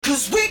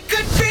we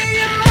could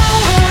be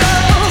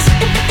immortals,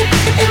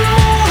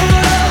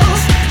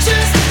 immortals,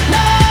 just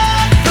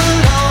not for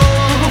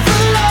long,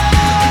 for long.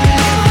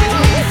 Live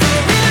with me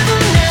forever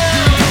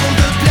now. Pull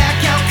the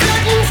blackout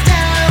curtains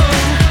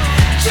down,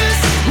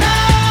 just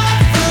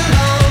not for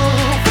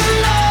long, for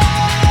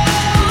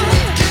long. We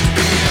could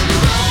be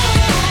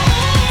immortals,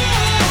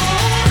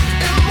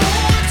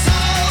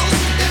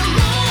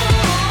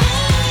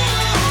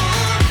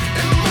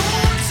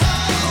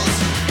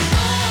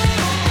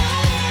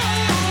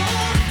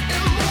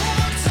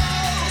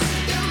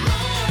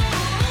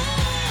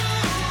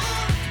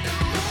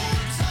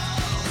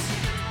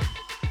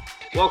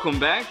 Welcome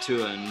back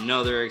to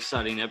another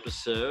exciting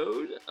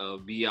episode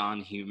of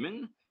Beyond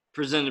Human,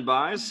 presented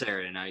by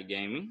Saturday Night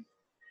Gaming.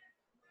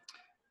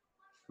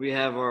 We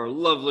have our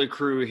lovely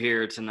crew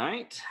here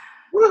tonight.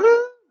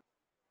 Woohoo!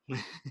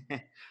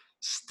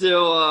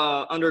 Still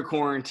under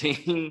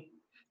quarantine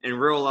in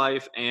real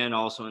life and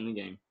also in the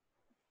game.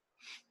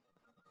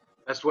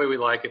 That's the way we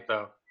like it,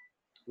 though.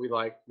 We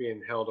like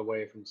being held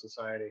away from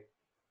society.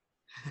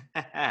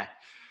 Well,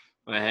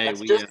 hey,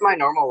 That's just my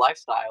normal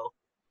lifestyle.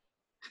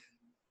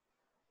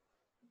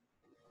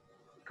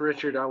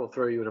 Richard, I will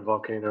throw you in a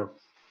volcano.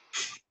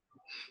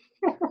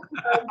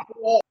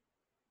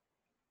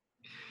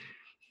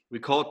 we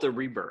call it the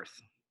rebirth.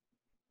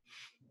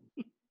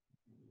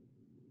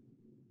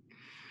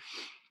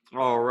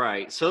 All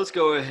right, so let's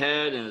go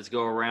ahead and let's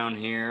go around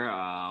here.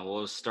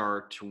 We'll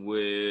start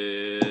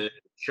with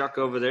Chuck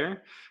over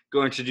there.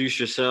 Go introduce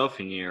yourself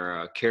and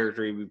your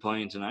character you'll be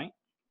playing tonight.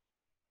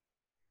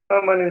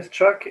 My name is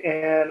Chuck,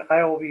 and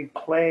I will be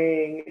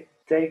playing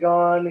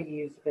Dagon.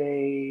 He's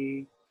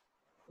a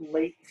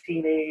late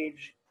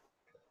teenage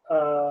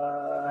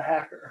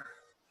hacker.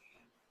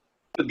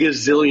 A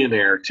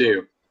gazillionaire,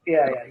 too.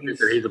 Yeah, he's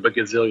He's a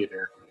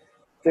gazillionaire.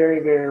 very,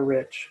 very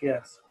rich,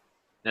 yes.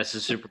 That's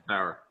his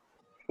superpower.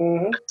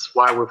 Mm-hmm. That's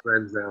why we're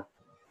friends now.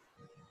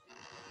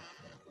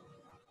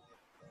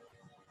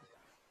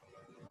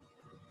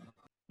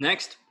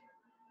 Next.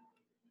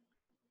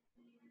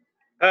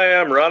 Hi,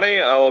 I'm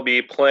Ronnie. I will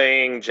be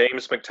playing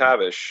James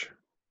McTavish.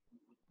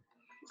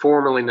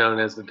 Formerly known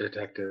as the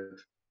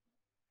detective.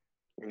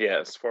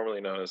 Yes,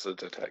 formerly known as a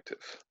detective.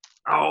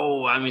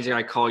 Oh, that means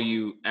I call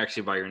you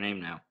actually by your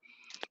name now.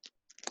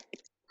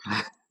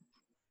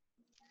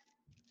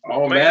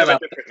 Oh, Might have a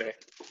different name.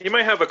 You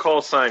might have a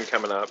call sign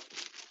coming up.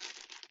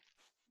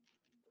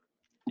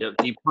 Yep,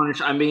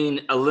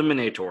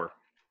 Eliminator.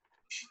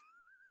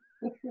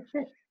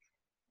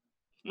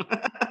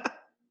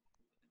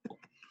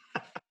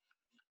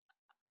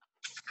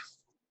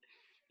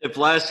 If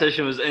last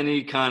session was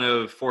any kind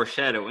of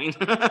foreshadowing.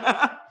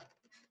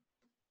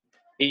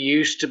 He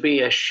used to be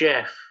a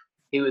chef.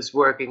 He was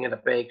working in a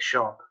bake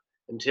shop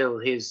until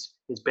his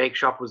bake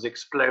shop was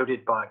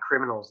exploded by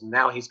criminals, and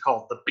now he's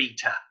called the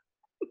Beta.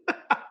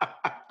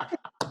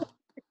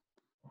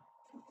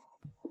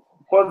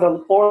 Or the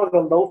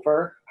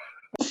loafer.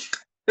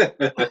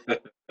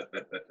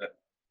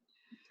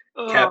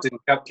 Captain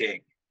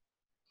Cupcake.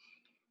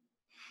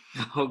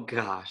 Oh,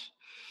 gosh.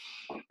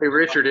 Hey,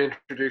 Richard,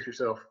 introduce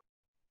yourself.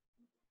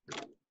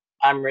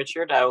 I'm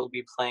Richard. I will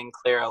be playing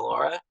Clara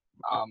Laura.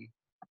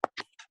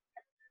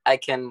 I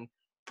can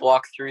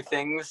walk through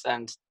things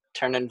and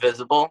turn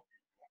invisible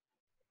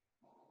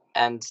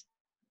and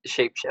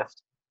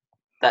shapeshift.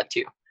 That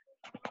too.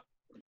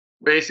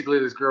 Basically,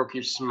 this girl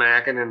keeps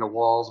smacking into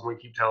walls, and we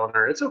keep telling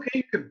her, it's okay,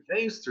 you can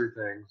phase through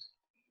things.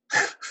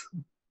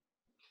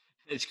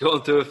 It's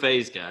going through a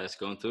phase, guys.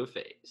 Going through a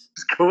phase.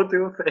 It's going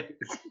through a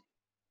phase.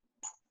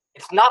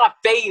 It's not a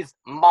phase,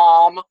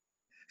 Mom.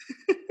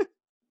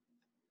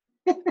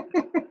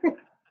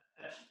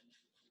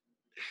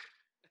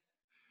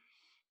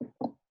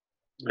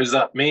 Is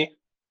that me?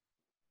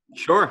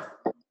 Sure.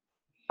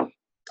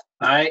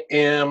 I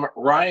am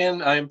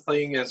Ryan. I'm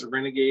playing as a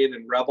renegade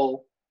and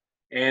rebel.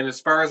 And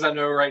as far as I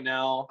know right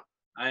now,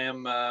 I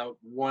am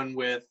one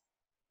with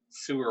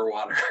sewer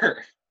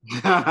water.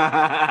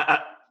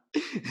 That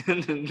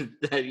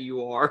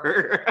you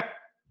are.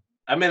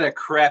 I'm in a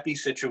crappy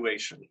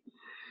situation.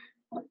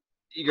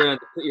 You're going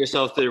to put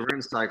yourself through the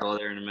rinse cycle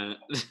there in a minute.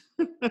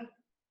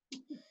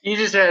 You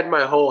just had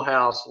my whole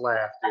house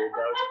laugh, dude.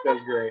 That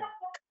was great.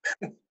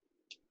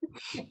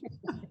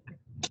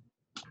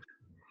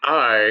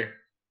 I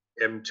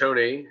am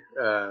Tony,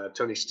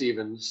 Tony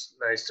Stevens.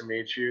 Nice to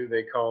meet you.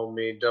 They call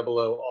me 00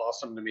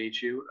 Awesome to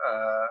meet you.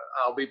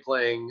 I'll be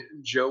playing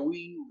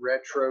Joey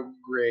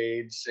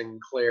Retrograde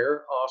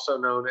Sinclair, also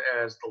known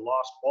as the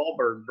Lost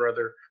Wahlberg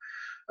brother.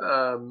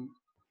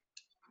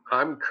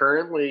 I'm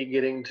currently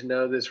getting to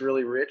know this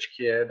really rich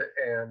kid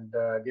and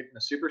getting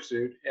a super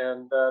suit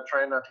and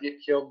trying not to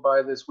get killed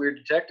by this weird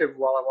detective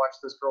while I watch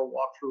this girl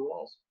walk through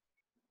walls.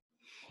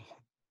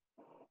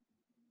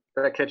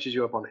 That catches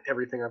you up on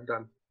everything I've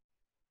done.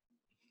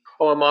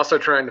 Oh, I'm also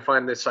trying to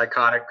find this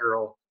psychotic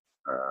girl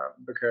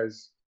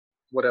because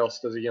what else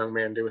does a young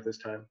man do with his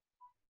time?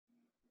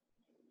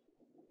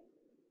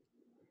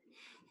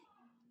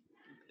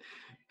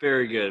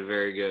 Very good,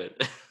 very good.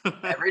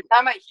 Every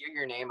time I hear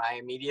your name, I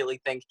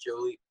immediately think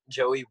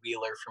Joey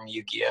Wheeler from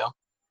Yu-Gi-Oh.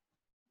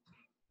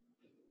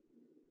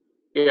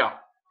 Yeah,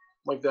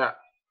 like that.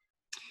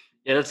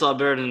 Yeah, that's a lot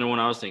better than the one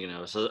I was thinking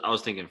of. So I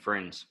was thinking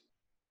Friends.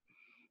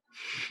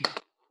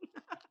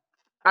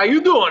 How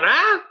you doing,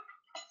 huh?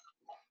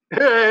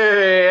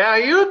 Hey, how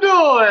you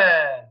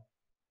doing?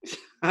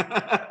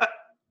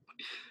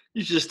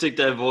 You should stick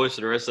that voice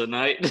the rest of the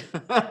night.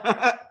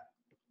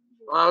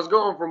 I was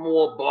going for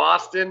more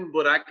Boston,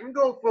 but I can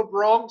go for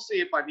Bronx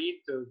if I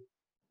need to.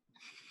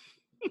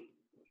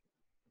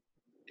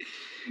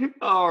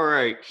 All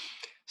right.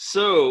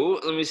 So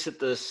let me set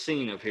the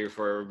scene up here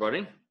for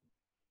everybody.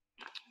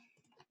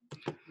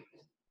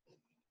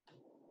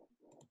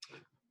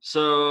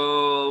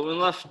 So we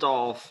left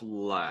off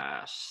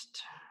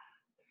last.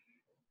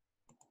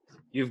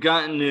 You've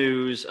gotten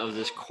news of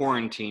this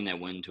quarantine that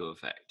went into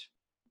effect.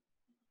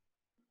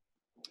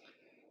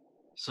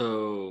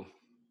 So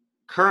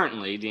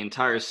currently, the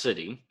entire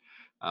city,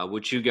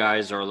 which you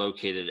guys are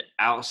located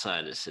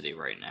outside the city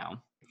right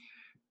now,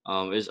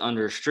 is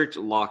under strict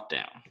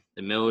lockdown.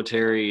 The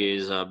military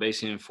is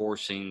basically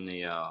enforcing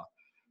the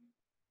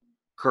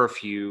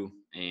curfew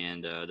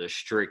and the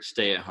strict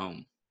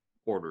stay-at-home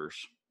orders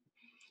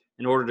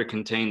in order to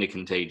contain the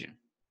contagion.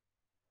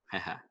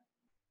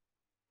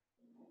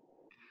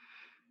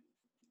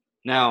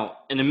 Now,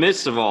 in the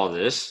midst of all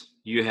this,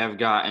 you have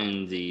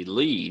gotten the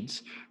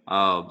leads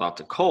about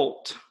the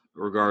cult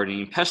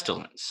regarding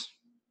Pestilence.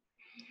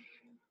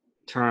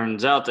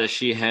 Turns out that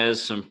she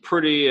has some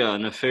pretty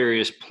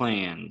nefarious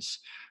plans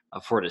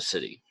for the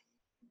city.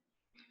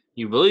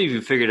 You believe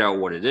you figured out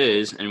what it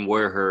is and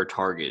where her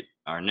target,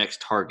 our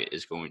next target,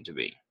 is going to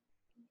be.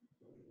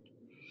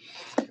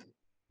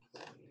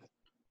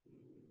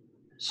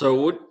 So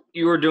what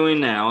you are doing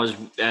now is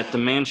at the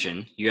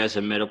mansion, you guys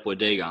have met up with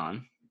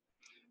Dagon,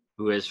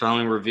 who has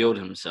finally revealed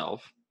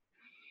himself,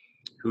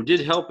 who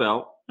did help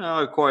out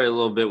quite a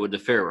little bit with the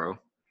Pharaoh.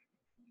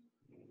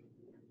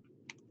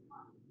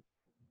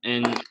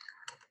 And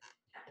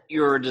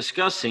you're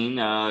discussing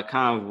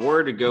kind of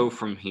where to go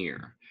from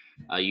here.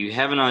 You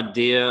have an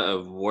idea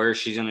of where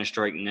she's going to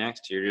strike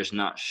next. You're just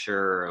not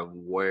sure of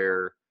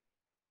where,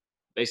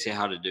 basically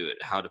how to do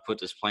it, how to put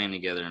this plan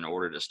together in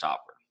order to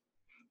stop her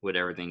with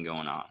everything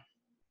going on.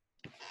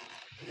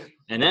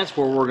 And that's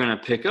where we're going to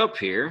pick up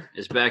here,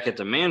 is back at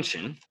the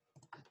mansion.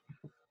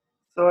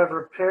 So I've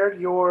repaired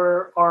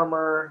your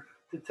armor,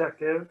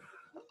 detective,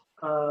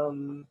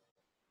 and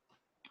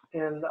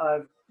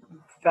I've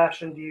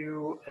fashioned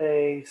you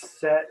a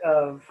set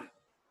of.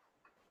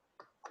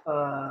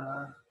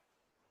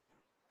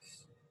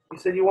 You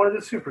said you wanted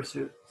a super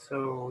suit,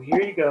 so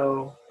here you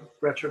go,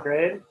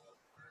 retrograde.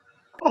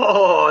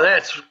 Oh,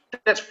 that's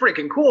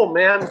freaking cool,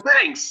 man.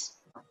 Thanks.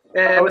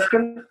 And I was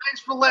gonna.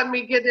 thanks for letting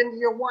me get into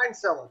your wine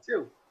cellar,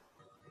 too.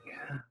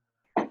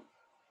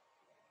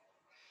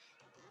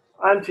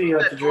 I'm too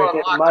young to drink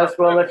it. Might as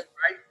well let.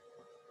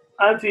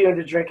 I'm too young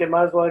to drink it.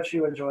 Might as well let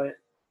you enjoy it.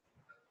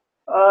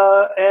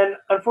 And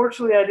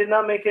unfortunately, I did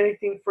not make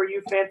anything for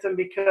you, Phantom,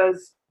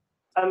 because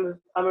I'm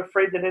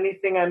afraid that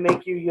anything I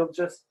make you, you'll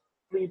just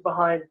leave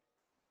behind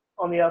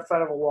on the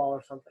outside of a wall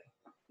or something.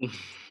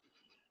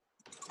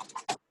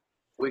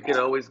 We could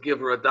always give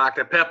her a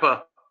Dr.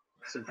 Pepper.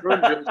 Some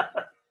fruit juice.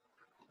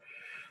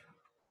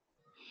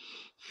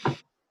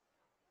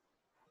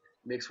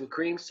 Mixed with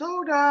cream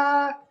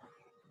soda.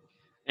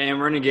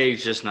 And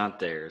Renegade's just not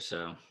there,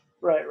 so.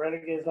 Right,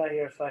 Renegade's not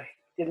here, so I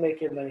didn't make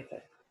him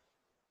anything.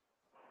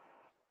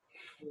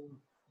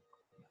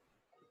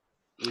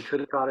 We could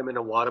have caught him in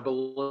a water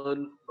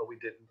balloon, but we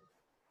didn't.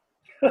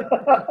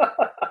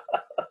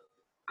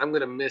 I'm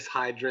going to miss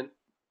Hydrant,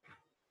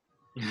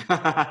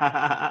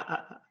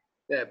 that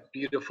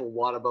beautiful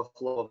water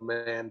buffalo of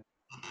man.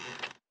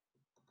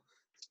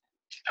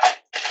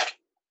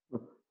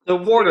 The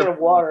Speaking water. of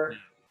water,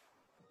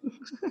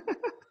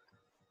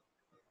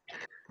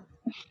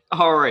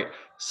 All right.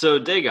 So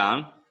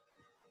Dagon,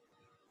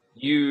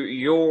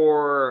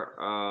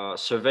 your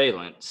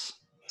surveillance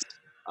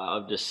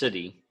of the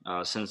city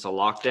since the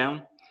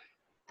lockdown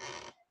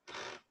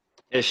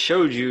has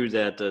showed you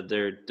that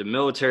the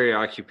military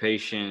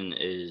occupation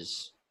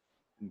is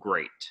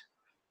great.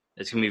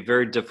 It's going to be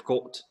very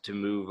difficult to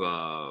move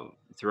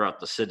throughout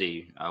the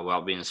city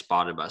without being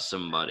spotted by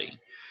somebody.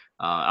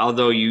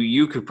 Although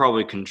you could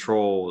probably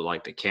control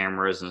like the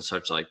cameras and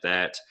such like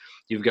that,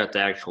 you've got the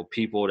actual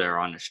people that are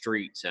on the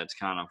streets. That's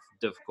kind of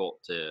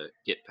difficult to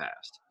get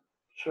past.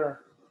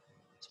 sure.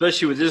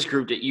 Especially with this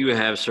group that you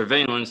have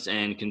surveillance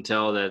and can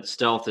tell that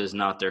stealth is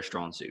not their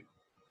strong suit.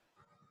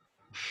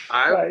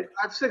 Right.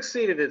 I've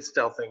succeeded at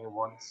stealthing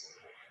once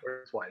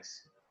or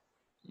twice.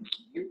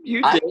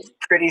 You I'm did.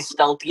 pretty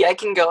stealthy. I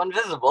can go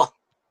invisible.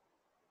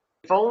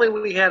 If only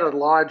we had a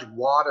large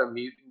water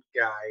mutant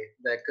guy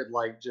that could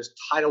like just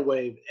tidal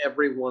wave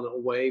everyone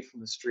away from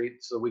the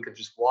street so we could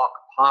just walk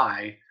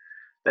by,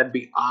 that'd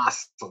be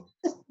awesome.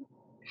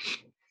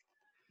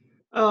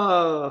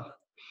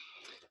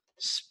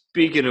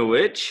 Speaking of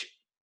which,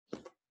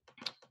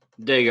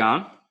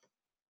 Dagon,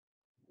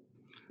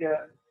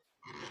 Yeah.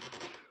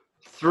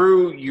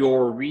 through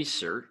your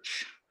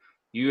research,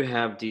 you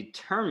have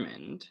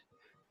determined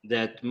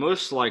that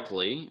most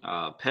likely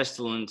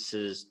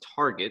Pestilence's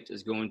target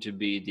is going to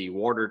be the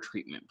water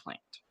treatment plant.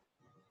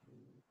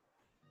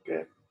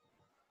 Okay.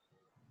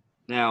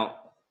 I Now,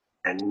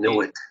 knew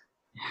it.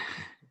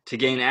 to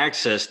gain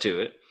access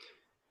to it,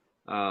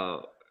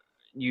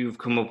 you've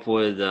come up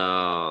with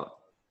a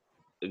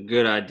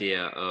good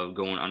idea of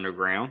going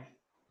underground,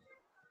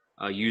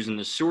 using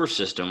the sewer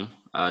system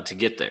to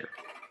get there.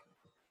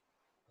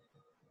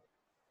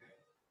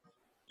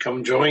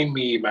 Come join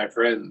me, my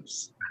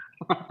friends.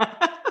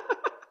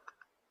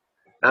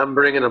 I'm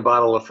bringing a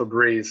bottle of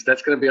Febreze.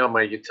 That's going to be on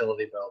my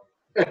utility belt.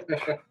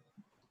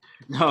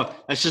 No,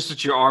 that's just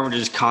what your armor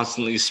just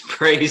constantly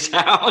sprays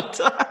out.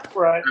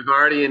 Right. I've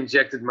already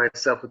injected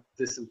myself with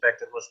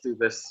disinfectant. Let's do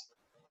this.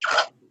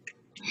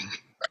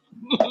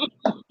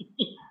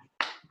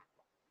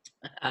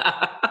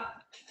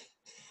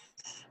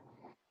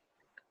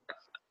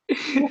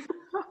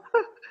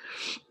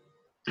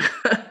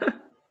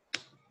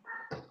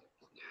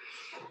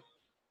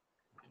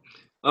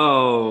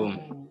 Oh,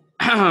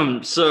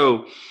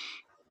 so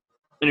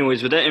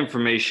anyways, with that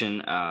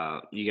information,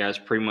 you guys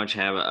pretty much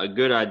have a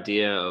good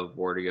idea of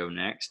where to go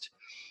next.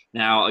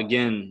 Now,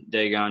 again,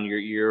 Dagon,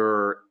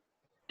 your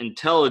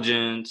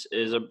intelligence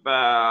is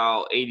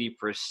about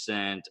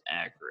 80%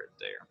 accurate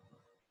there.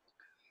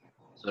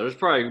 So there's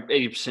probably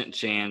 80%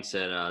 chance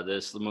that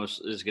this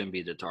is going to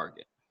be the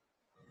target.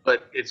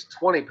 But it's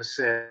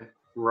 20%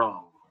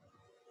 wrong.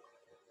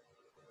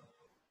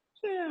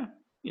 Yeah,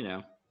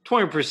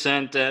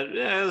 20%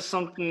 that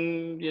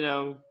something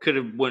could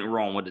have went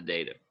wrong with the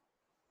data.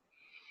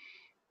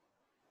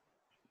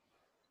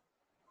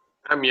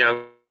 I'm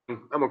young.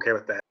 I'm okay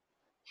with that.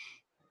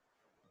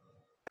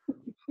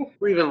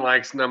 Who even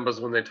likes numbers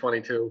when they're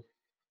 22?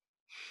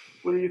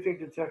 What do you think,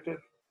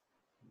 Detective?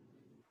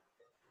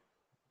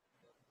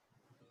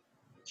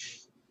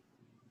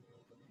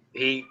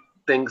 He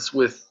thinks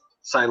with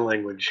sign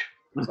language.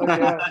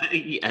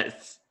 Okay.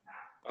 Yes.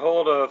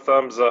 Hold a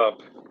thumbs up.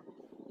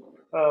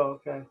 Oh,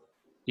 okay.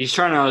 He's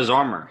trying out his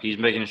armor. He's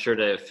making sure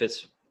that it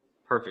fits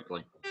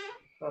perfectly.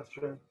 That's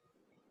true.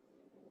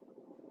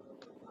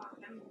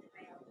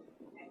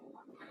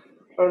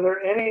 Are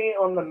there any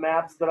on the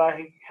maps that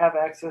I have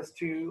access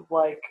to,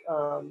 like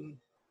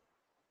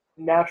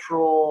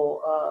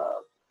natural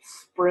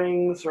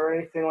springs or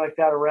anything like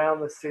that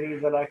around the city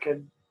that I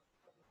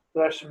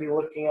should be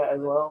looking at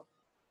as well?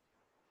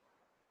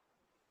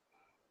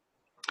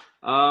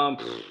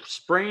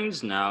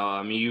 Springs? No.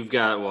 I mean, you've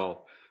got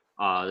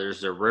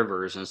there's the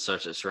rivers and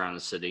such that surround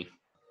the city.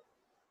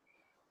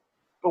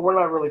 But we're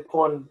not really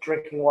pulling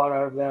drinking water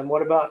out of them.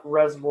 What about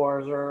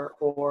reservoirs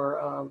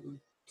or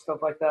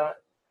stuff like that?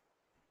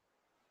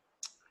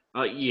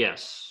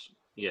 Yes.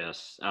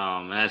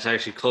 That's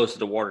actually close to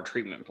the water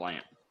treatment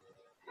plant.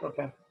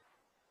 Okay.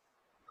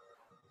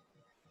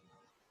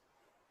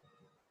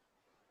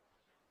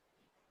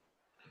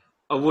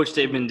 Of which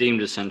they've been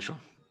deemed essential.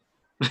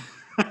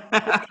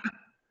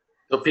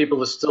 So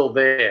people are still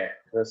there.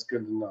 That's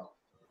good to know.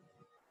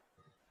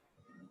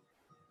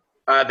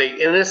 Are they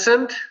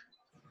innocent?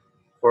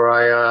 Or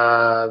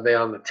are they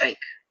on the take?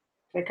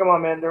 Hey, come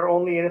on, man. They're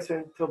only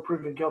innocent until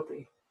proven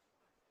guilty.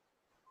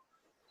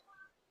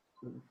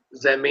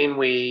 Does that mean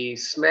we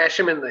smash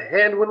them in the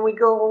head when we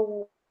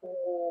go?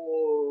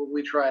 Or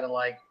we try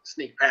to,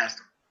 sneak past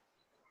them?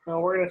 No,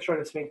 we're going to try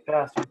to sneak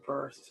past them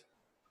first.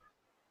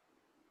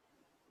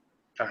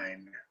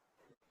 Fine.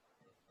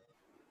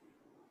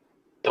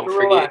 Don't So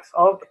forget. relax.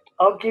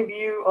 I'll give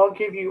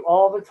you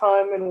all the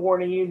time and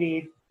warning you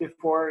need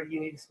before you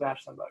need to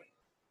smash somebody.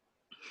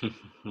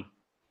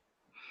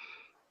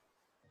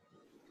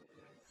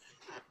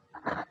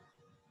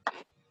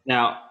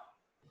 Now,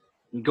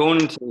 going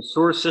into the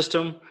source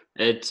system,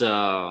 it's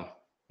going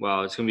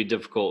to be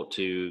difficult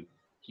to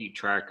keep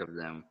track of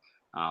them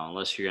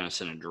unless you're going to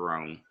send a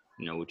drone,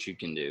 which you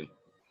can do.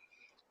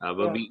 But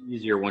it'll be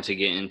easier once you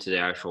get into the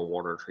actual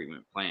water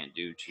treatment plant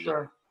due to the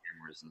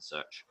cameras and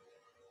such.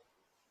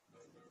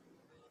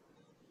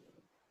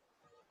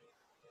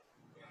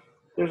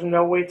 There's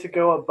no way to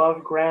go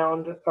above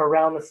ground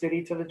around the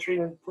city to the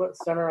treatment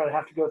center. I'd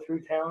have to go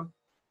through town.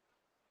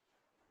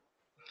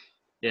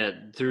 Yeah,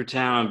 through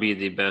town would be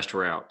the best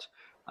route,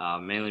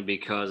 mainly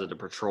because of the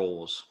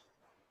patrols.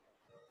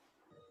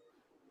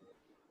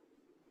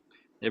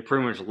 They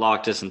pretty much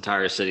locked this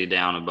entire city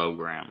down above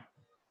ground.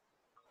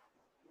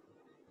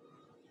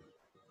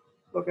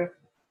 Okay.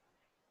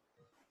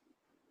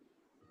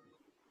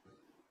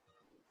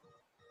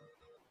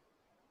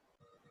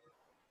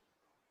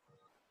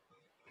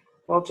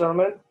 Well,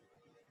 gentlemen,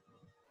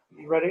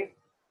 you ready?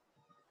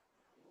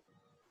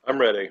 I'm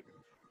ready.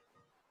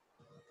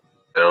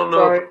 I don't know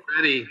Sorry. if I'm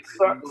ready.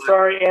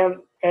 Sorry,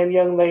 and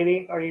young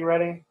lady, are you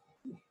ready?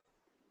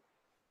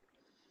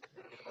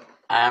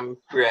 I'm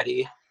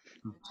ready.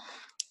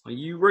 Are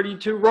you ready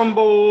to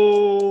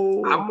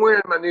rumble? I'm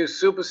wearing my new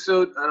super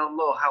suit. I don't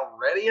know how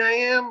ready I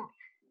am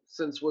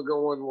since we're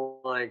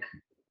going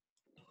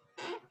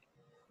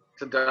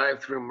to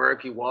dive through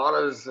murky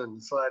waters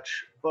and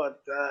such.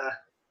 But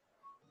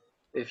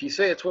If you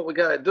say it's what we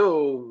gotta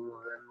do,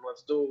 then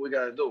let's do what we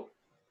gotta do.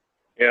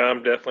 Yeah,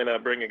 I'm definitely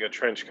not bringing a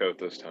trench coat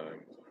this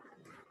time.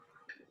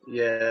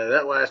 Yeah,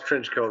 that last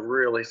trench coat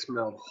really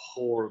smelled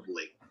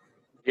horribly.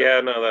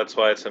 Yeah, no, that's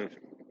why it's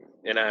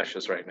in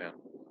ashes right now.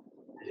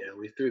 Yeah,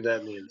 we threw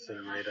that in the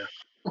incinerator.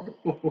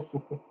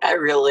 I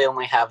really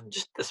only have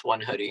just this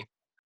one hoodie.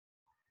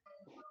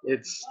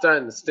 It's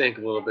starting to stink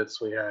a little bit,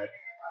 sweetheart.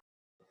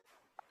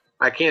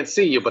 I can't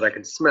see you, but I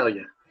can smell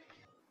you.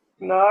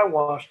 No, I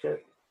washed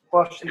it.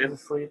 Washed it Yeah. to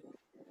sleep.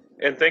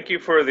 And thank you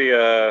for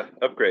the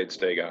upgrades,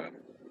 Dagon.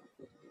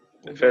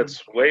 It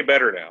fits way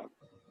better now.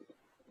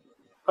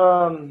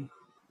 Do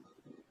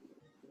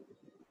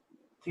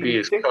Be you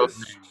his think code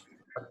the name.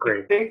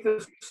 Upgrade. think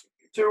the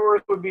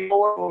sewers would be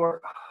full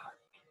or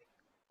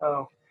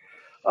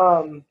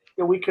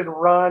that we could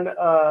run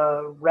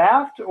a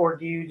raft, or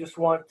do you just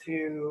want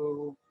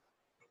to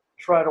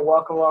try to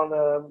walk along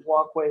the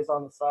walkways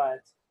on the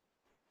sides?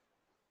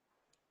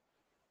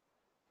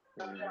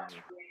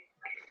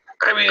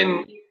 I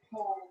mean,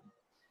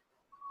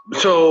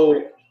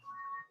 so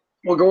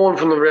we're going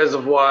from the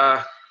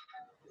reservoir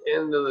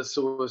into the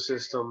sewer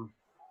system.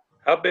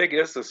 How big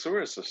is the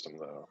sewer system,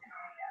 though?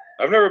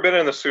 I've never been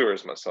in the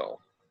sewers myself.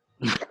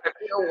 I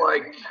feel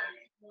like,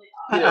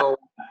 you know,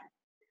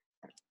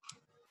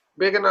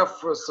 big enough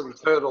for some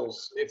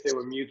turtles if they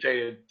were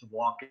mutated to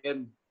walk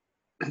in.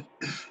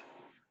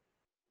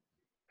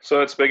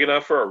 So it's big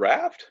enough for a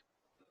raft?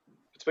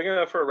 If it's big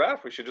enough for a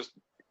raft, we should just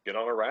get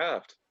on a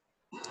raft.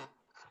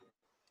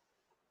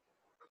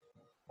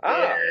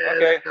 Ah,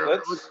 okay. It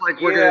looks like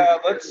we're gonna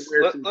wear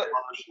some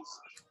galoshes.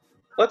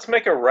 Let's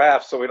make a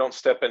raft so we don't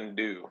step in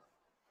dew.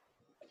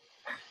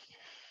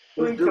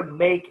 You don't need to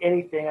make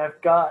anything. I've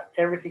got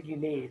everything you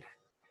need.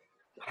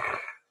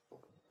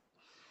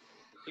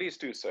 Please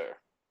do, sir.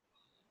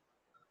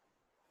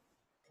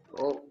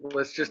 Well,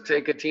 let's just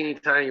take a teeny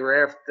tiny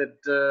raft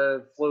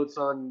that floats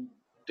on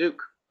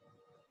Duke.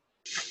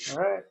 All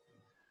right.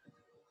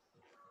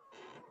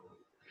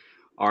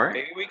 All right.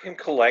 Maybe we can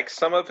collect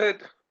some of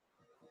it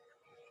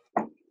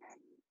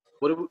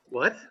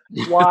What?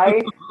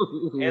 Why?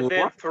 and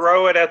then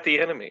throw it at the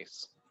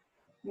enemies.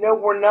 No,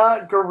 we're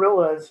not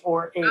gorillas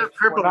or apes. We're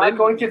purple not lemon.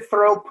 going to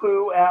throw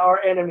poo at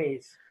our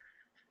enemies.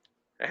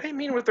 I didn't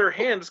mean with their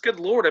hands. Good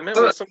lord, I meant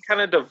with some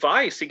kind of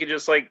device. You could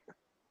just like,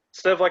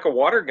 instead of like a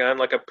water gun,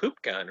 like a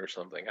poop gun or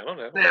something. I don't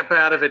know. Snap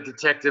out of it,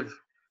 detective.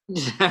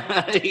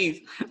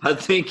 I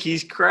think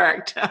he's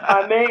cracked.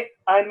 I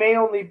may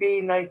only be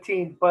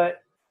 19,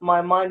 but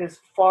my mind is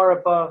far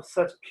above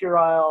such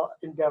puerile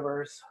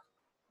endeavors.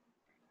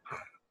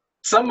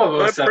 Some of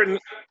us. I'm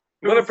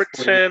gonna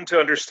pretend to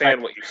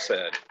understand what you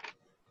said.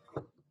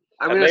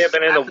 I'm I going may to have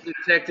been in snap the- the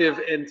detective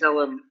and tell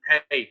him,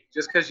 hey,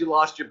 just because you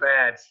lost your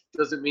badge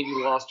doesn't mean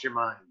you lost your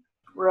mind.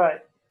 Right.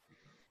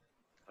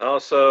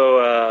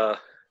 Also,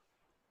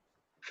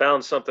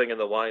 found something in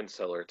the wine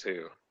cellar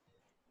too.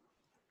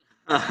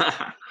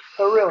 Oh,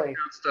 really?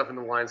 Found stuff in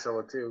the wine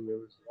cellar, too. There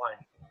was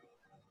wine.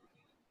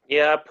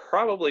 Yeah, I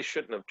probably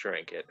shouldn't have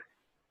drank it.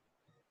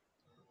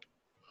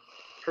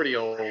 Pretty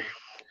old.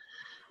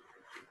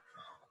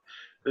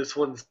 This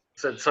one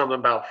said something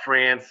about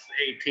France,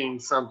 18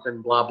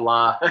 something, blah,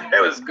 blah.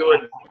 It was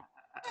good.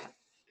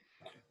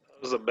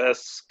 It was the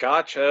best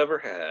scotch I ever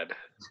had.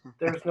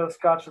 There's no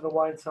scotch in the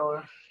wine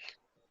cellar.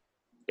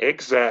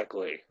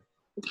 Exactly.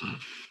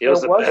 It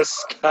was the There was- best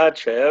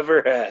scotch I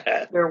ever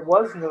had. There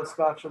was no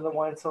scotch in the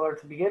wine cellar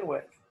to begin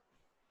with.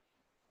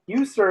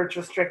 You, sir,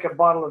 just drank a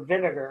bottle of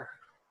vinegar.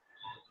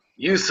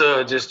 You,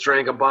 sir, just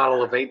drank a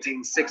bottle of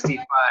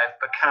 1865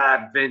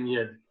 Picard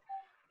Vineyard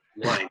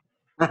wine.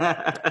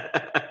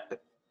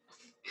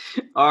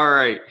 All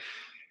right.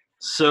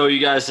 So you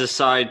guys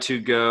decide to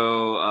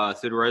go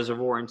through the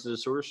reservoir into the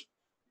sewers?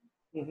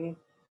 Mm-hmm.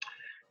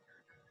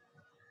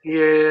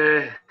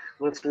 Yeah,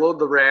 let's load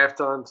the raft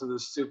onto the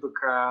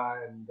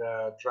supercar and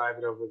drive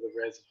it over the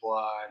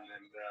reservoir and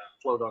then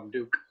float on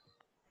Duke.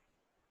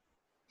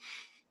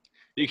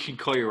 You can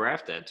call your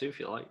raft that too if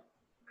you like.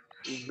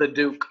 The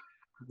Duke.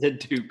 The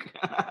Duke.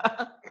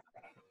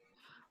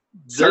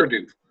 Sir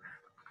Duke.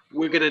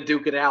 We're going to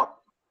duke it out.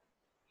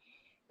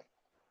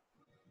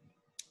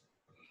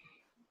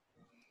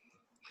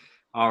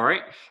 All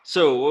right.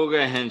 So we'll go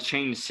ahead and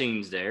change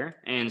scenes there.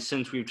 And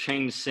since we've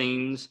changed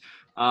scenes,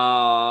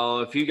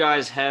 if you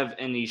guys have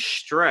any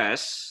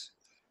stress,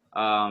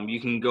 you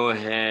can go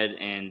ahead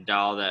and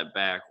dial that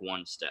back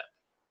one step.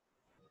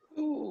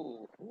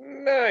 Ooh,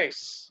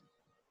 nice.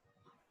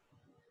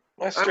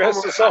 My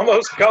stress is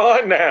almost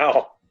gone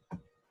now.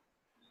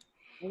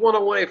 One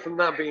away from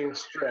not being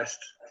stressed,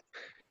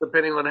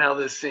 depending on how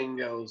this scene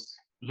goes.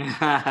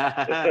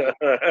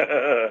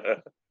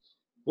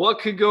 What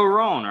could go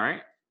wrong,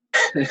 right?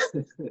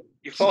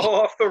 You fall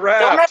off the Don't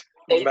raft.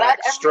 say that.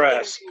 Max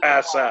stress. Everything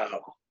Pass goes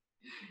out.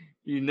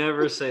 You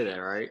never say that,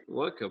 right?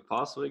 What could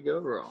possibly go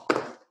wrong?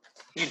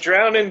 You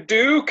drown in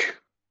Duke.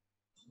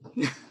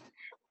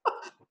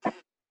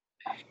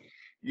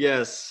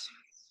 Yes.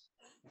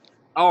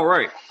 All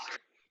right.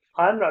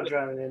 I'm not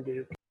drowning in,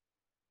 dude.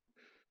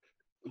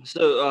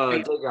 So,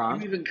 Hey,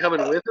 Dagon. you even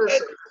coming with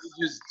us? Or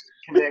you just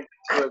connect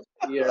to us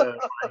via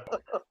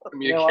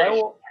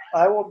communication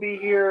I will be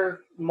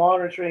here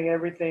monitoring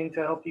everything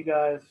to help you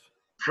guys.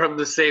 from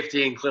the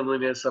safety and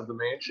cleanliness of the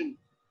mansion?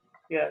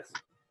 Yes.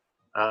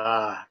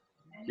 Ah,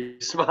 you're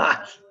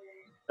smart.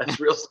 That's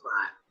real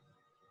smart.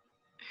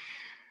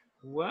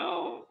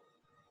 Well,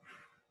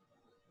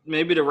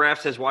 maybe the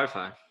raft has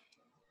Wi-Fi.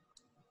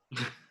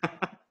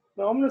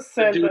 No, I'm gonna The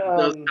send. dude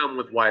does come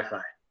with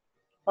Wi-Fi.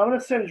 I'm gonna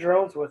send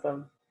drones with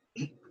them.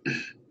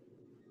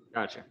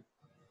 Gotcha.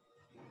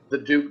 The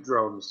Duke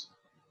drones.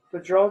 The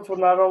drones will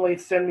not only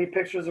send me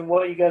pictures of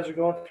what you guys are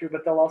going through,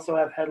 but they'll also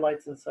have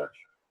headlights and such.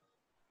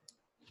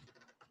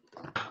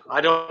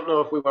 I don't know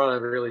if we want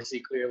to really see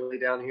clearly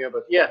down here,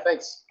 but yeah,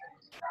 thanks.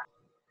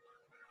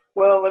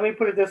 Well, let me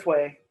put it this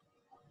way: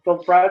 the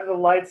brighter the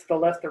lights, the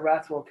less the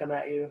rats will come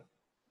at you.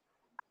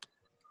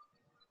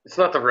 It's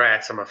not the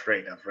rats I'm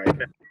afraid of right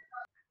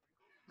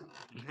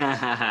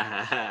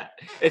now.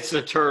 It's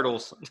the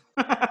turtles.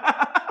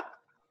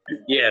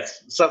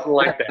 Yes, something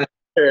like that.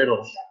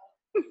 Turtles.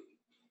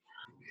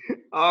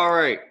 All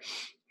right.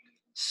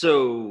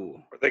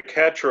 So Or the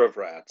catcher of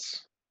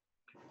rats.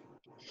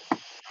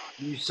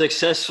 you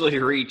successfully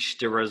reach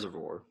the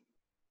reservoir.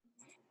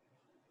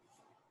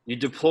 You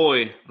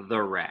deploy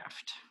the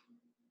raft.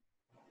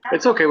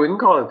 It's okay. We can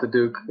call it the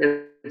Duke.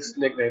 It's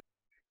nickname.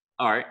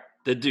 All right,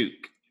 the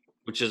Duke,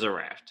 which is a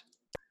raft.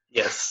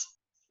 Yes.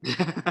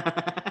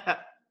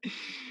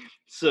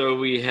 So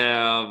we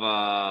have,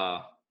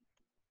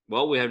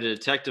 we have the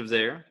detective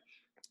there,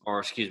 or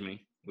excuse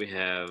me, we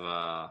have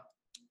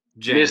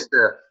Janet,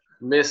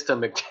 Mr.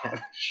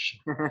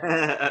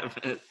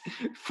 McTavish.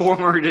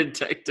 former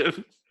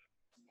detective.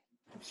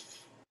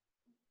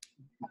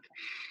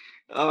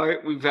 All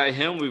right, we've got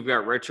him. We've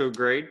got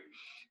Retrograde,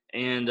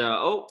 and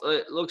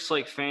it looks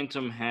like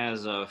Phantom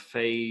has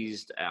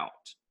phased out.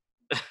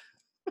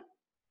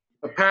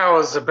 The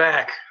powers are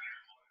back.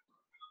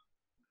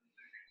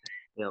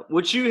 Yeah,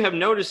 which you have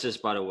noticed this,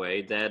 by the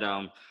way, that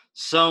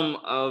some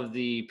of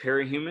the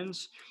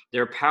parahumans,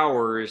 their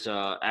powers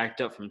act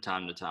up from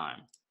time to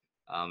time,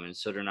 and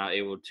so they're not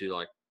able to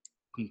like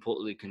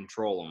completely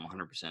control them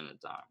 100% of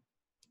the time.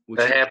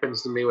 That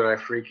happens to me when I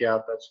freak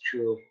out. That's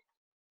true.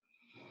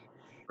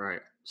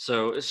 Right.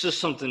 So it's just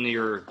something that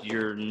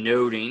you're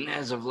noting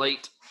as of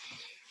late.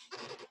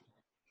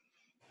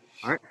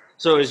 All right.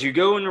 So as you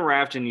go in the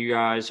raft and you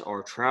guys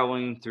are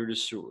traveling through the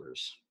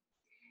sewers.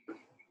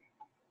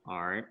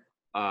 All right.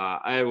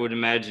 I would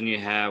imagine you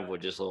have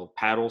just little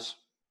paddles.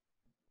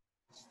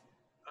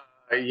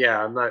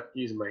 Yeah, I'm not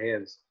using my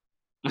hands.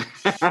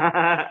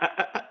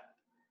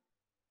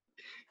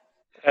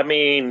 I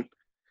mean,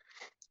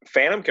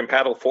 Phantom can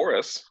paddle for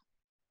us.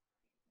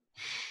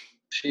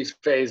 She's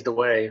phased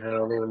away. I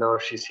don't even know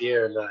if she's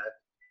here or not.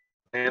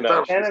 Phantom?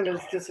 No. Phantom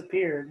has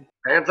disappeared.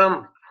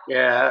 Phantom?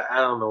 Yeah, I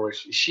don't know where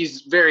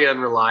she's very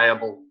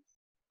unreliable.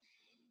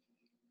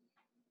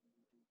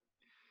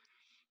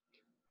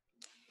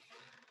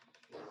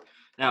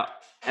 Now,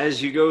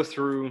 as you go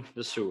through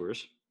the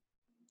sewers,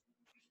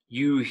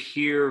 you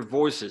hear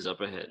voices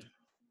up ahead.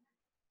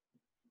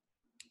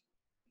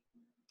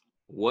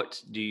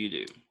 What do you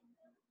do?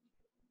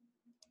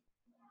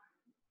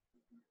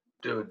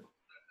 Dude,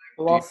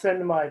 Well, I'll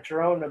send my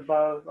drone up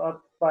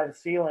by the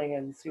ceiling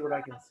and see what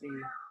I can see.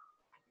 You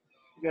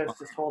guys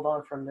just hold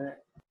on for a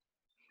minute.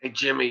 hey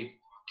Jimmy,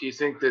 do you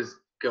think there's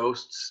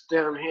ghosts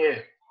down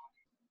here?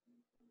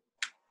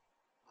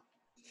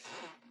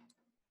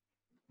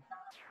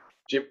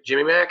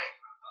 Jimmy Mac?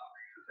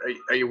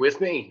 Are you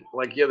with me?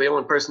 Like, you're the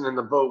only person in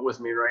the boat with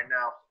me right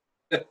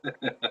now.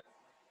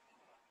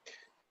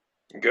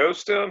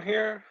 Ghosts down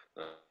here?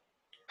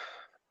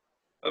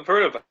 I've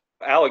heard of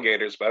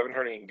alligators, but I haven't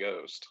heard any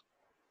ghosts.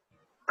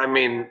 I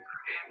mean,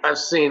 I've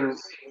seen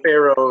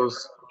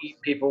pharaohs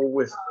eat people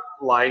with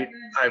light.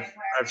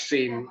 I've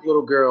seen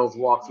little girls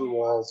walk through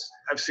walls.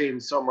 I've seen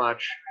so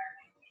much.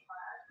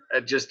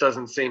 It just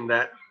doesn't seem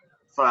that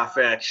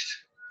far-fetched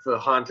for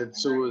haunted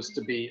sewers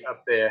to be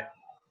up there.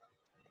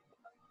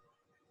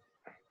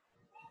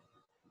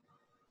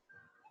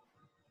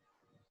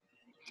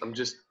 I'm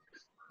just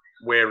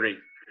wary.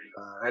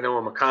 I know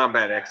I'm a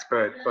combat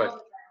expert, but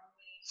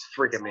it's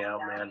freaking me out,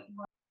 man.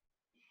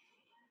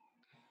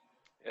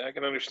 Yeah, I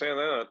can understand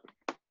that.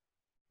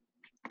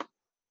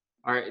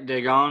 All right,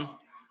 Dagon,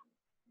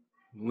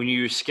 when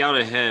you scout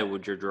ahead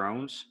with your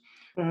drones,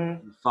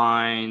 Mm-hmm. you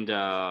find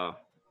a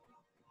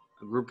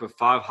group of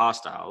 5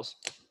 hostiles.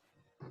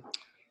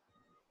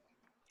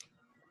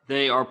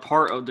 They are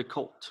part of the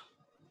cult.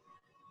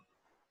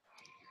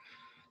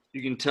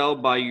 You can tell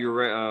by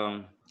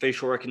your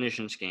facial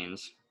recognition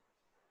scans.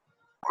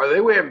 Are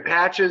they wearing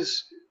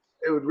patches?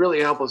 It would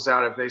really help us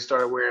out if they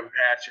started wearing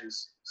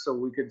patches so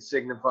we could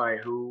signify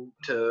who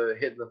to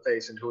hit in the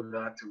face and who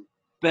not to.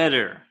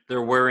 Better,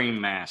 they're wearing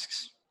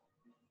masks.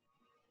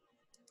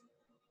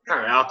 All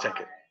right, I'll take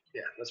it.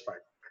 Yeah, that's fine.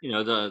 You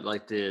know,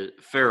 the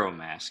pharaoh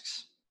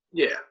masks.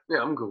 Yeah,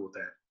 I'm good with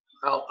that.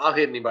 I'll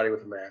hit anybody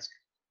with a mask.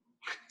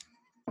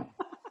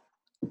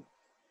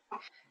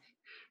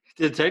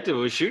 detective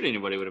would shoot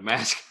anybody with a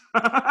mask.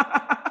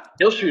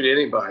 He'll shoot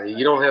anybody.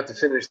 You don't have to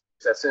finish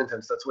that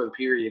sentence. That's where the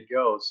period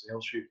goes.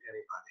 He'll shoot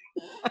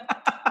anybody.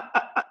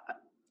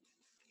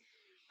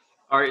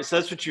 All right, so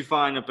that's what you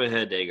find up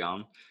ahead,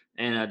 Dagon.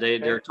 And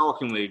they're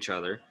talking with each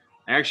other,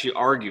 actually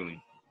arguing.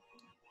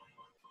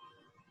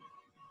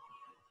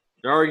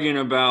 They're arguing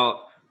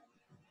about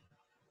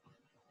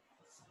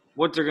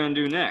what they're going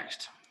to do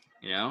next.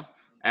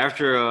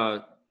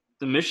 After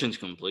the mission's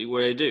complete,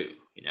 what do?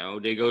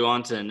 They go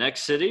on to the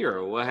next city,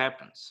 or what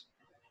happens?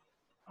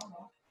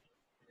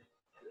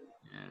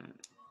 And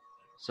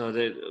so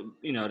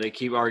they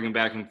keep arguing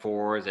back and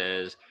forth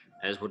as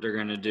what they're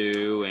going to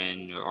do,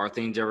 and are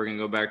things ever going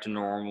to go back to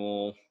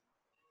normal?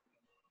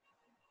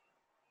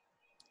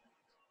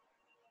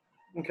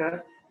 Okay.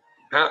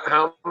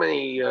 How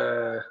many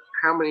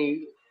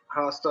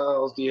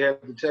hostiles do you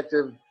have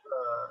detected?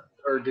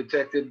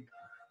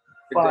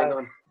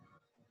 5.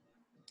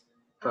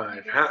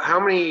 5. How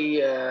many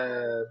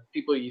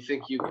people you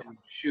think you can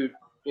shoot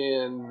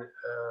in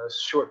a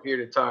short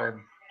period of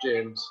time,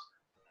 James?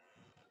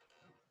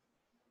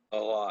 A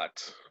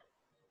lot.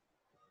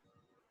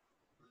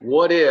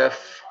 What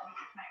if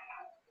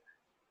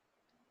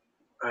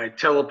I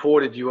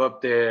teleported you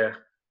up there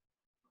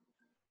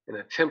in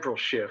a temporal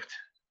shift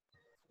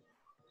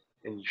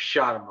and you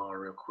shot them all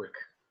real quick?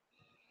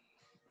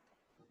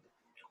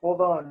 Hold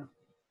on.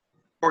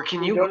 Or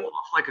can you We go don't-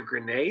 off like a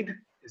grenade?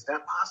 Is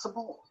that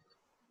possible?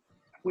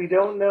 We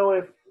don't know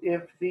if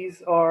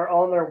these are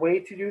on their way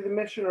to do the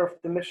mission or if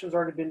the mission's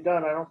already been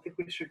done. I don't think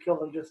we should kill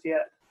them just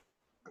yet.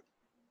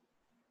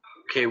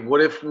 Okay,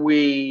 what if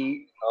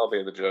we I'll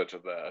be the judge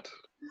of that.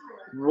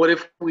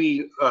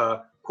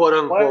 quote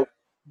unquote What?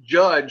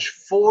 judge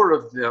 4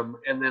 of them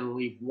and then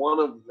leave 1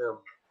 of them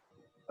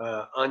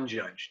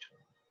unjudged?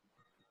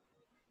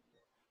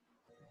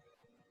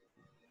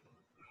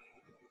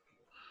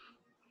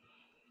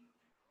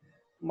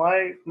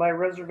 My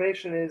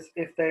reservation is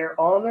if they're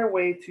on their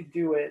way to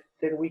do it,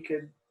 then we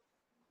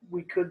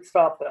could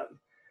stop them.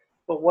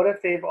 But what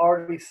if they've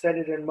already set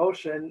it in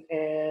motion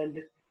and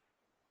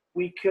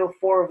we kill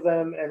 4 of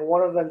them and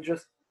one of them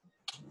just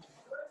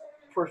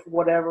for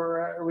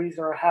whatever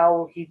reason or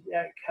how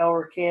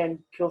or can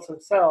kills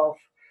himself,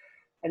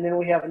 and then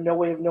we have no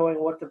way of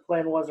knowing what the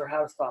plan was or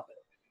how to stop it.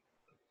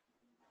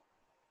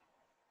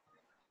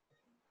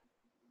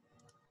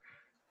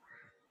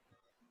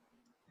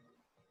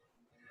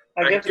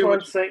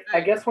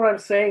 I guess what I'm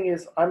saying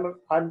is I'm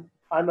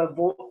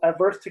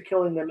averse to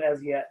killing them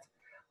as yet.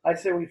 I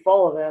say we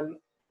follow them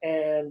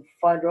and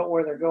find out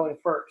where they're going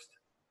first.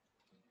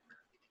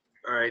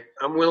 All right,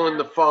 I'm willing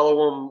to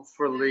follow them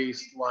for at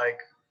least like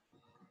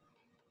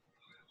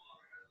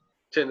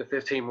 10 to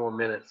 15 more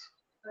minutes.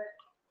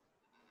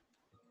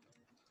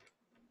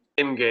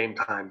 In game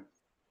time.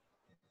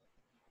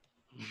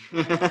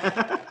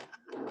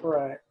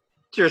 Right.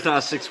 Just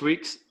not 6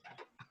 weeks.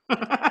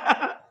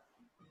 I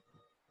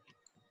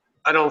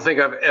don't think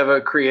I've ever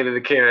created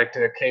a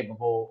character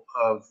capable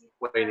of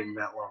waiting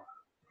that long.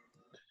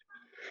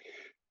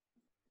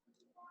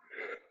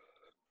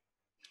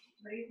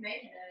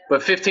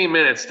 But 15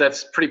 minutes,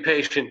 that's pretty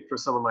patient for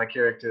some of my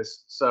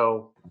characters.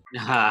 So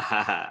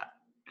Yeah,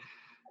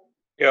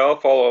 I'll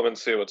follow him and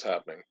see what's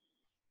happening.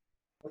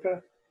 Okay.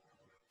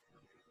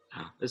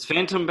 Is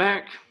Phantom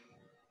back?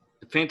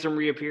 Did Phantom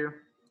reappear?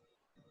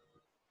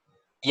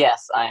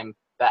 Yes, I am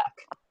back.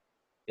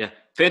 Yeah,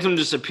 Phantom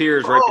just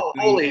appears right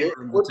between holy, you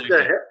and what the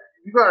Detective. heck?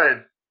 You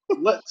gotta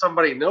let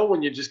somebody know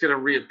when you're just gonna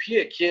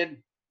reappear,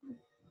 kid.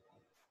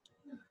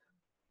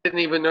 Didn't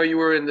even know you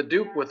were in the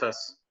Duke with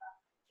us.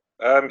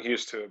 I'm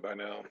used to it by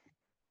now.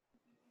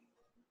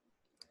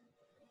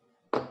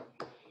 I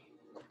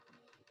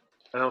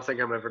don't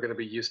think I'm ever gonna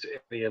be used to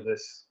any of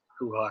this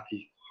hoo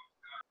hockey.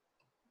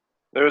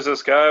 There's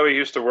this guy we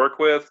used to work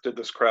with, did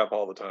this crap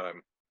all the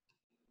time.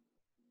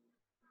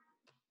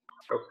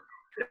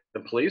 The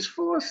police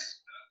force?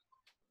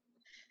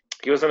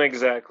 He wasn't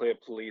exactly a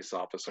police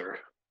officer.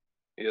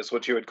 He is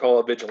what you would call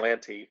a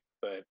vigilante,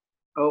 but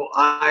Oh,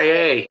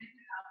 IA,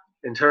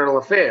 Internal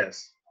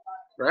Affairs,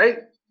 right?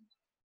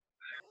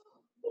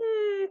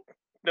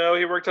 no,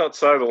 he worked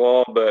outside the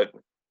law, but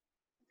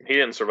he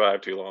didn't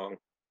survive too long.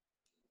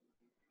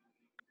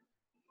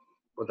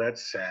 Well,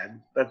 that's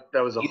sad. That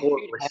was a You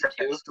horribly shoot sad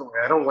him too?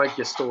 story. I don't like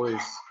your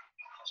stories,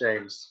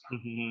 James.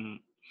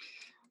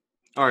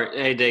 All right,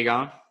 hey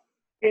Dagon.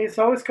 It's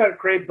always got a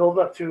great build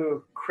up to a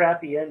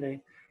crappy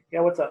ending. Yeah,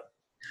 what's up?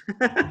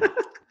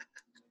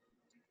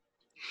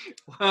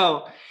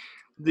 Well,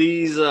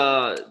 these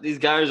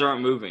guys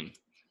aren't moving.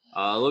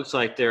 Looks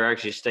like they're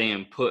actually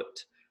staying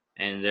put,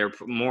 and they're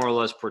more or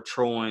less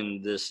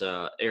patrolling this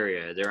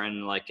area. They're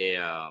in like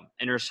a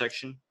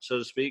intersection, so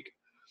to speak,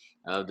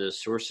 of the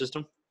sewer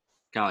system,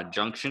 kind of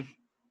junction.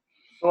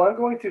 So I'm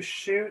going to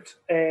shoot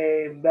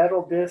a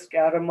metal disc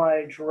out of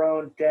my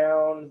drone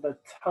down the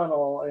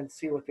tunnel and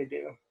see what they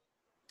do.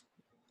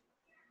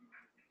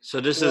 So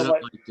this Well, isn't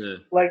like- like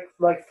the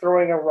Like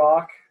throwing a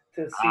rock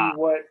to see Ah.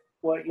 what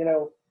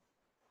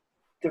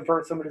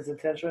divert somebody's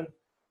attention.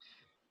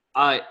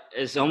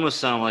 It's almost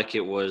sounded like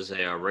it was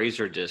a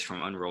Razor disc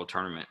from Unreal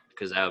Tournament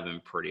because that would have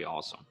been pretty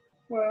awesome.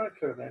 Well, it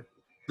could have been.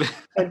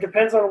 And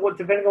depending on what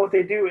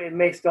they do, it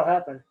may still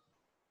happen.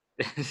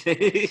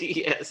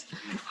 Yes.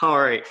 All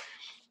right.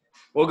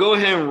 Well, go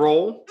ahead and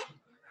roll,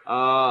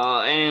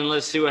 and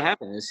let's see what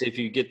happens. Let's see if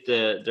you get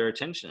their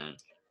attention.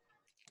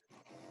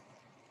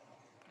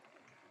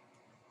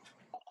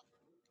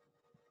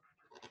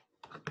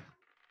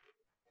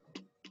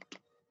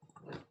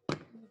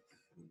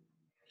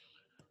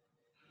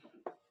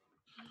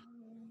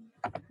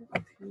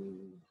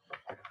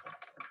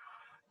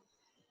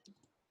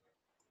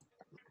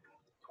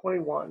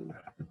 21.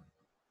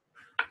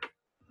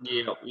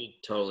 Yep, you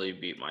totally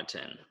beat my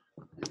 10.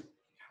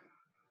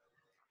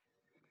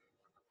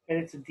 And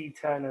it's a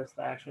D10 as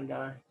the action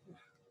die.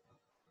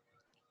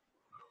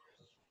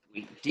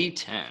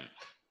 D10.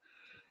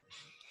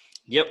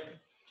 Yep.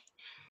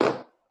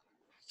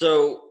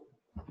 So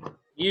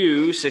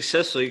you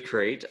successfully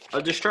create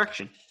a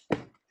distraction.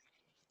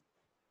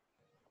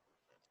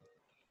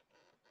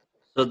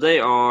 So they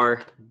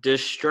are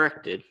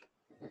distracted.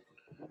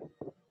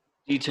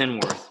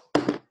 D10 worth.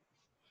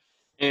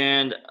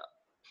 And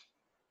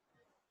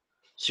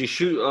so you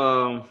shoot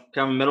kind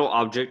of a metal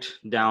object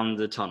down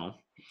the tunnel.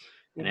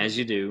 And as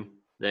you do,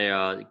 they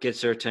it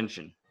gets their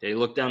attention. They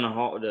look down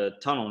the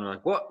tunnel and they're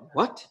like, What?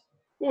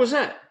 What was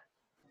that?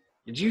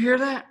 Did you hear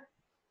that?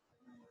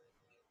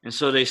 And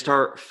so they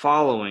start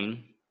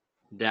following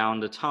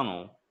down the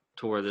tunnel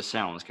to where the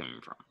sound is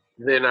coming from.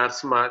 They're not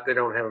smart. They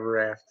don't have a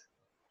raft.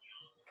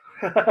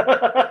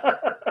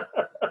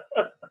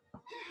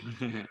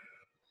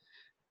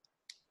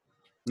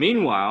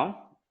 Meanwhile,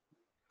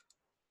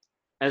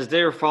 as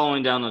they're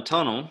following down the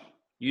tunnel,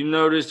 you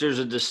notice there's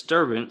a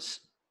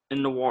disturbance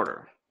in the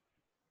water.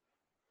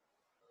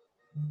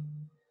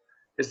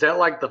 Is that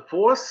like the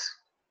Force?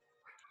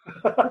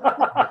 It's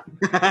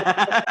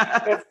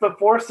the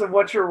force of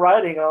what you're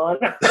riding on.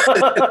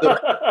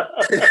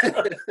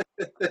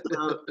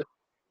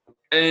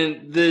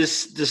 And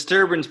this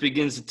disturbance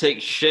begins to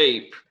take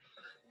shape.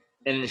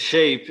 And in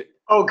shape,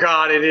 Oh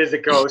God, it is a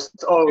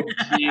ghost. Oh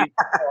geez.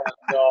 Oh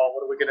no,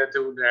 what are we gonna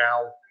do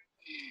now?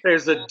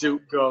 There's a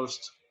Duke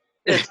ghost.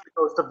 It's the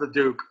ghost of the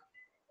Duke.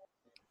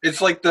 It's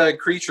like the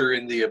creature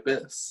in the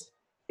abyss.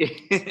 Do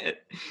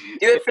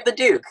it for the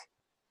Duke.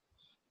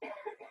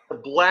 The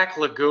Black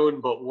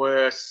Lagoon, but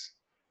worse.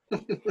 As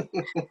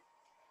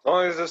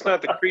long as it's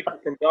not the creature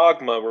from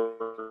Dogma,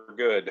 we're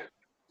good.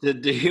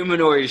 the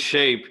humanoid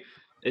shape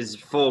is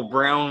full of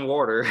brown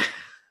water.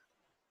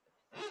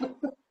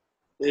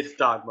 It's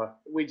Dogma.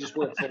 We just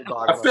went full I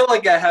Dogma. feel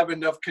like I have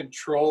enough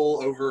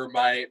control over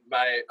my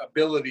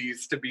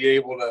abilities to be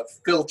able to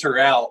filter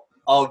out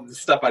all of the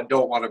stuff I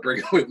don't want to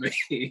bring with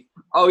me.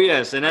 Oh,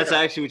 yes, and that's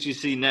actually what you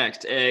see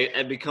next.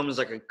 It becomes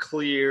like a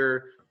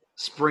clear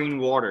spring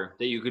water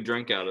that you could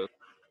drink out of.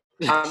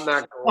 I'm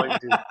not going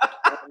to.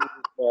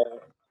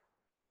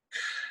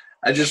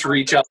 I just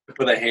reach out to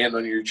put a hand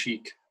on your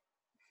cheek.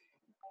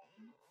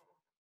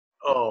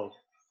 Oh.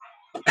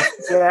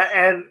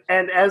 Yeah,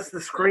 and as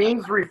the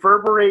screams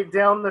reverberate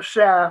down the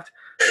shaft,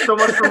 so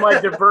much for my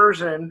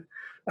diversion.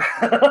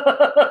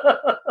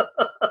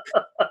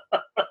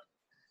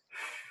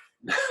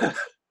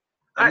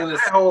 I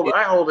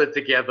hold it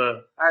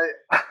together.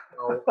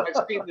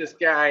 I've seen this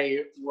guy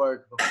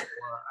work before.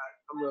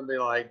 I'm gonna be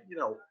like,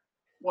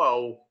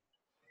 whoa,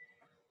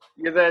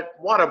 you're that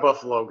water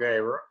buffalo guy,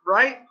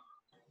 right?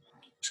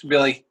 Just be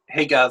like,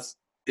 hey guys,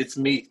 it's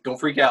me. Don't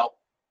freak out.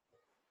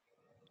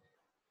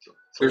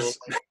 There's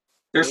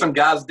some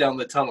guys down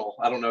the tunnel.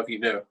 I don't know if you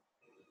know.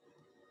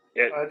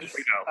 Yeah,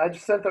 I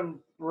just sent them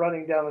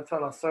running down the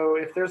tunnel. So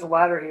if there's a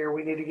ladder here,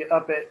 we need to get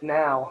up it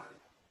now.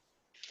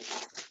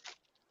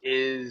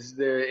 Is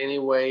there any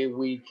way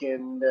we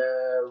can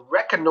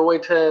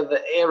reconnoiter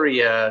the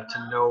area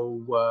to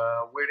know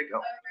where to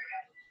go?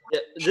 Yeah,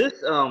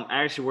 this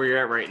actually where you're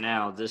at right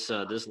now, this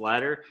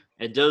ladder,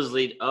 it does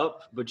lead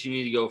up, but you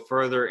need to go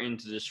further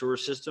into the sewer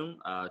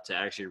system to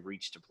actually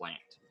reach the plant.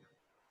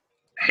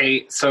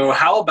 Hey, so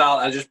how about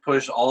I just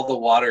push all the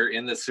water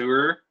in the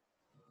sewer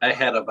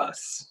ahead of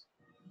us?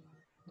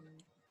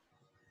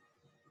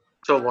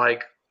 So,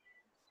 like,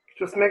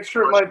 Just make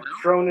sure my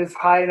drone is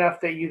high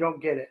enough that you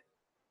don't get it.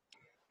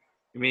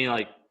 You mean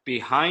like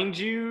behind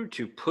you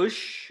to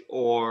push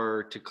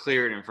or to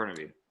clear it in front of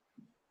you?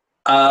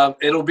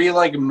 It'll be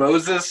like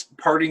Moses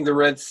parting the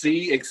Red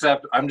Sea,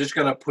 except I'm just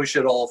going to push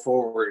it all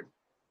forward.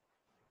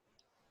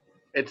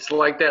 it's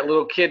like that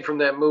little kid from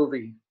that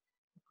movie.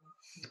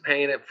 He's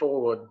paying it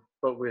forward,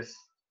 but with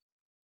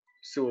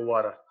sewer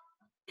water.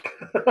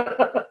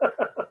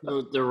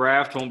 So the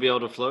raft won't be able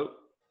to float?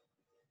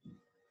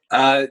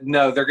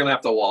 No, they're going to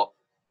have to walk.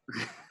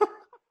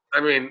 I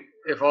mean,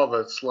 if all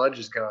the sludge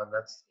is gone,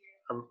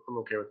 I'm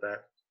okay with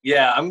that.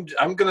 Yeah, I'm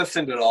going to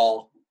send it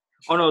all.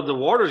 Oh no, the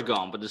water's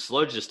gone, but the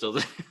sludge is still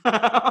there.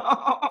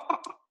 I'm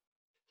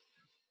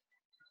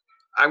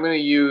gonna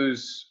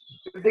use.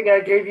 Good thing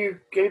I gave you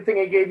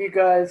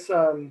guys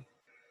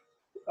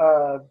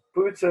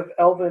boots of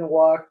Elven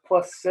Walk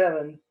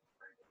 +7.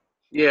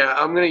 Yeah,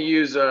 I'm gonna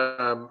use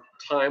time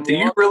Do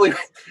you warp. really?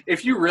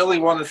 If you really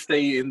want to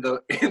stay in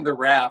the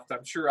raft,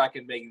 I'm sure I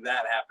can make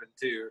that happen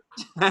too.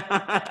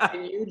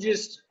 Can you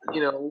just,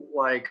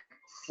 like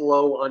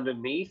flow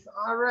underneath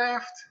our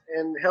raft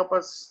and help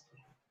us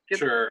get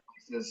Sure,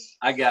 places?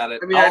 I got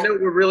it. I mean, I know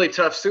we're really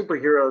tough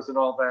superheroes and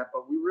all that,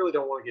 but we really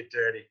don't want to get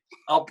dirty.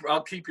 I'll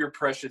keep your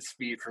precious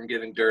feet from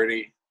getting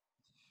dirty.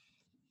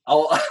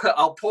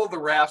 I'll pull the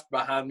raft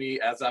behind me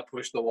as I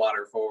push the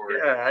water forward.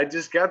 Yeah, I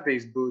just got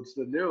these boots,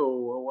 the new.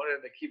 I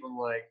wanted to keep them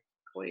like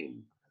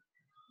clean.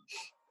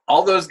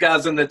 All those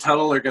guys in the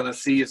tunnel are gonna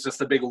see it's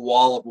just a big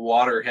wall of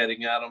water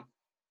heading at them.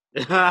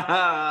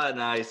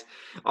 Nice.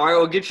 All right,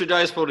 well, get your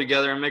dice pool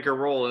together and make a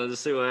roll and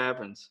let's see what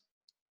happens.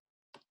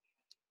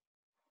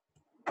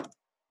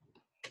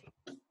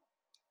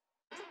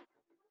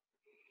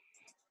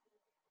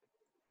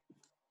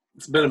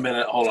 It's been a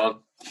minute. Hold on.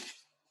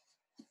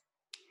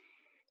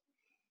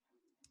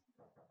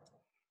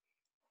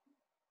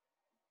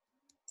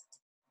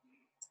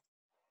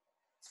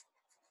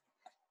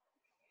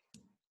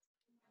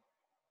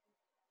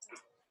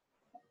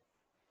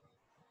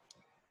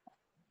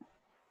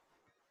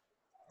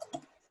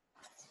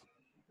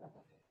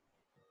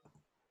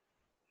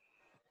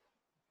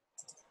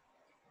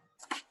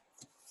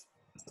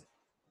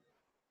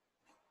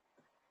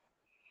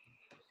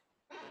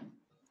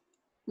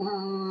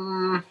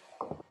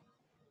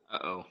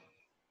 Uh-oh.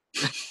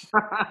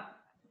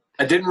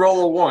 I didn't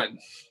roll a 1.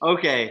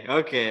 Okay.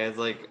 It's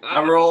like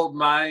I rolled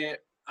my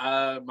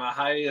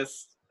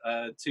highest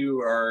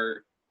 2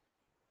 are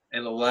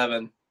an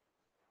 11.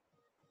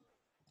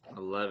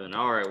 11.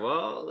 All right,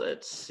 well,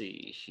 let's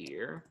see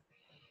here.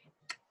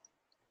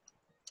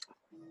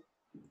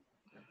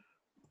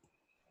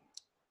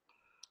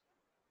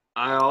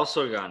 I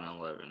also got an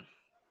 11.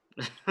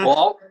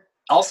 Well,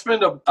 I'll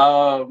spend a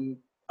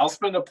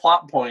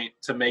plot point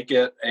to make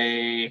it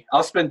a.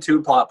 I'll spend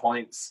 2 plot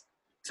points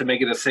to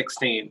make it a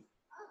 16.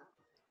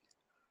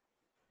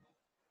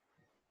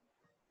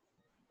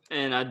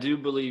 And I do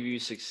believe you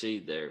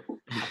succeed there.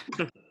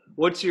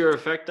 What's your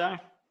effect die?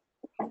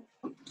 Do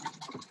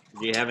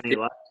you have any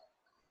left?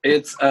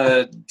 It's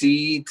a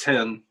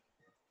D10.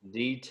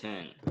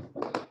 D10.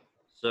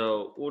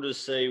 So we'll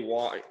just say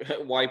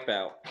wipe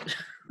out.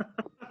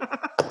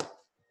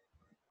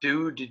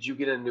 Dude, did you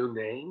get a new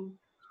name?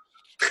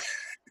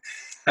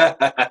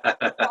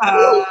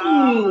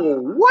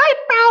 Ooh,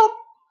 Wipe out!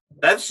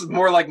 that's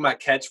more like my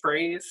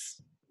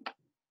catchphrase.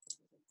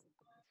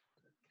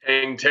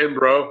 Hang 10,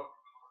 bro.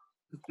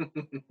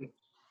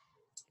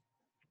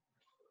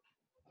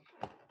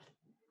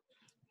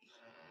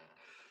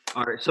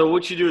 All right. So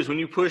what you do is when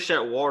you push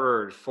that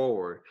water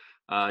forward,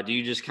 do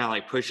you just kind of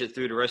like push it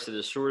through the rest of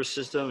the sewer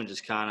system and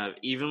just kind of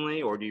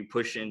evenly, or do you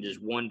push it in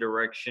just one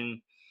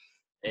direction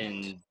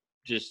and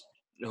just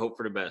hope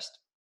for the best?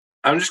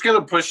 I'm just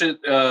gonna push it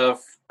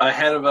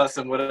ahead of us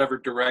in whatever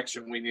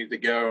direction we need to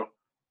go.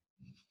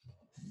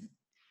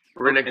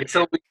 Renegade,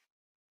 Until we,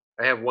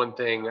 I have one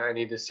thing I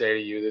need to say to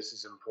you. This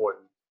is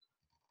important.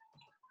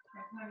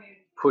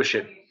 Push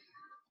it.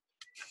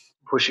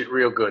 Push it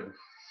real good.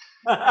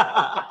 and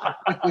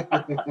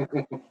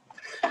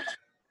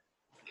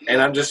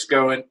I'm just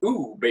going,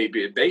 ooh,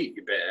 baby, baby.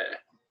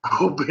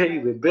 Oh,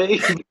 baby,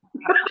 baby.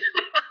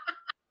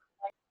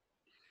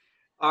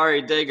 All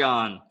right,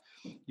 Dagon.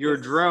 Your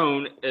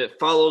drone, it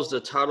follows the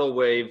tidal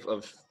wave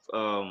of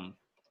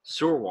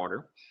sewer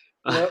water.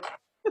 Yep.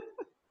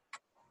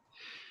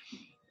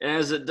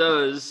 As it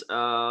does,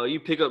 you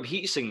pick up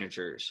heat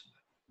signatures.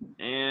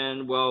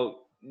 And,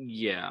 well,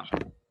 yeah.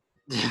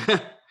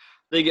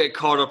 They get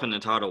caught up in the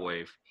tidal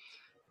wave.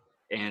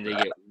 And they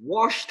get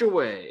washed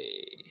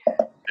away.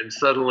 And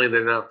suddenly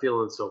they're not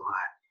feeling so hot.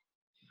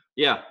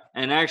 Yeah,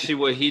 and actually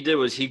what he did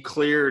was he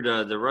cleared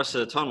the rest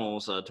of the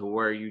tunnels to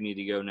where you need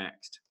to go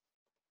next.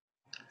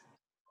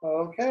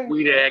 Okay.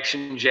 Sweet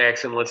action,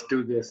 Jackson. Let's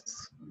do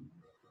this.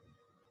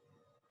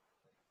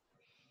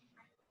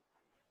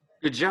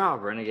 Good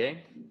job, Renegade.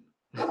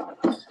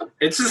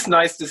 It's just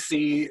nice to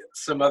see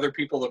some other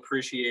people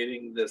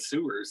appreciating the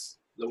sewers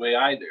the way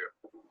I do.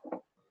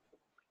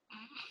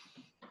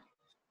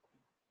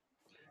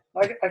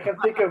 I can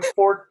think of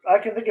four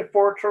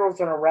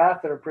turtles in a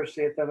raft that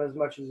appreciate them as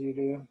much as you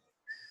do.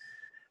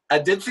 I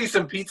did see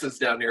some pizzas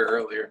down here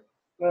earlier.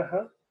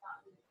 Uh-huh.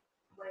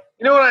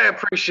 You know what I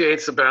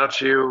appreciate about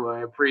you?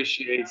 I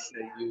appreciate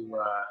that you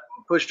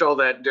pushed all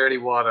that dirty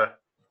water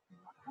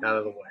out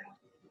of the way.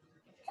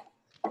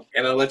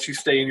 And I let you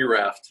stay in your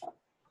raft.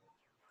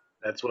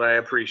 That's what I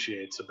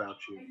appreciate about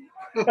you.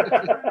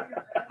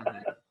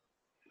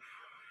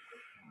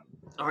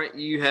 All right,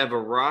 you have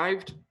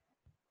arrived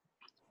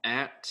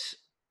at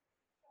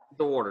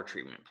the water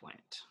treatment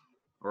plant,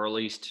 or at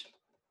least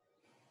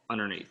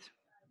underneath.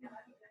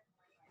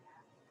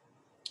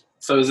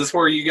 So is this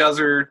where you guys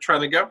are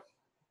trying to go?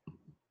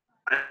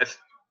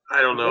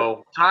 I don't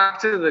know.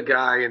 Talk to the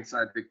guy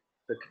inside the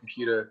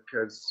computer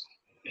because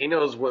he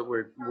knows what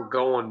we're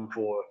going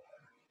for.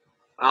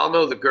 I'll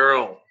know the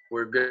girl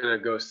we're gonna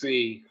go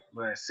see.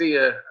 When I see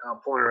her, I'll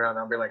point around and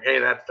I'll be like, "Hey,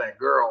 that's that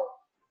girl."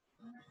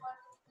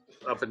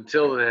 Up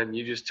until then,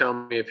 you just tell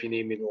me if you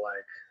need me to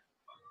like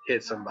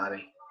hit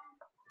somebody.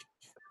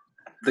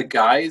 The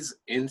guys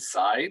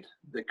inside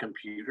the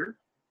computer?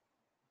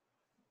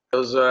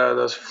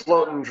 Those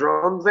floating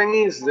drone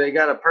thingies, they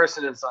got a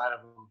person inside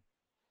of them.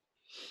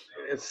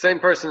 It's the same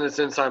person that's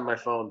inside my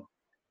phone.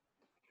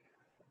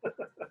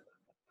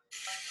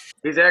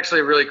 He's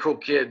actually a really cool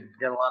kid.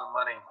 Got a lot of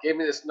money. Gave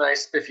me this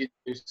nice spiffy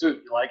new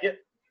suit. You like it?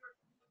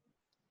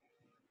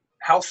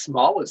 How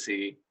small is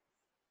he?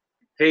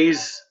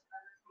 He's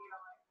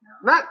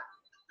not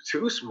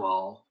too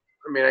small.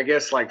 I mean, I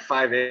guess like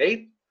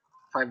 5'8",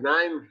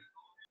 5'9".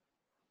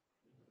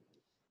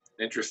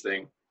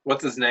 Interesting.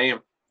 What's his name?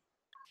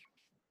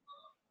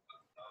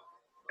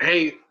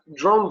 Hey,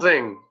 drone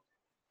thing.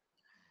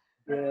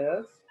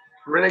 Yes.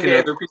 Can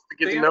Renegade, other wants people to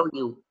get see to him? know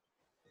you.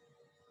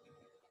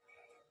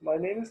 My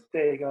name is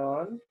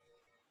Dagon.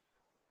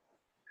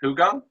 Who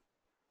gone?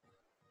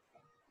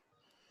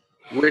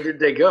 Where did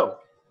they go?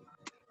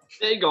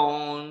 Stay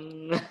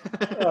gone.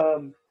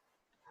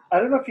 I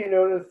don't know if you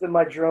noticed that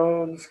my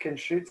drones can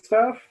shoot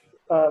stuff.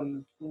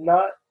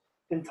 Not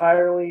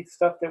entirely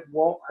stuff that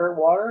won't hurt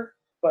water,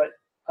 but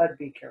I'd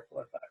be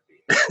careful if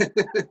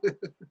that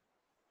be.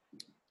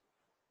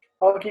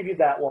 I'll give you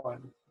that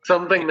one.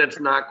 Something that's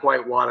not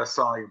quite water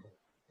soluble.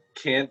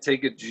 Can't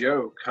take a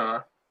joke,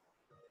 huh?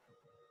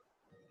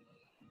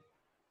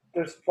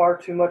 There's far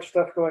too much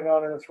stuff going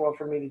on in this world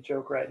for me to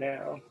joke right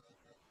now.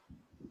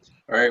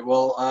 All right,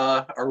 well,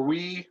 are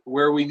we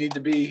where we need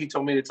to be? He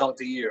told me to talk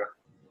to you.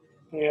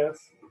 Yes.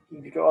 You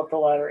need to go up the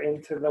ladder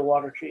into the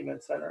water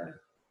treatment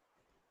center.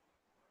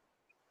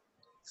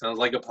 Sounds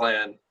like a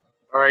plan.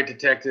 All right,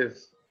 detective.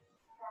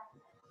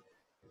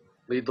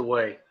 Lead the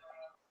way.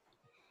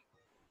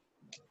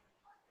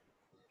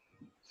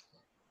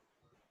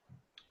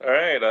 All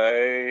right,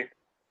 I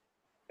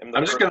am the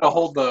I'm just first- going to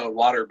hold the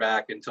water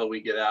back until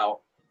we get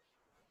out.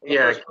 I'm the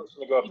Yeah. first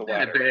person to go up the In a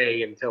ladder.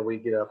 bay until we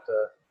get up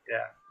to,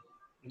 yeah.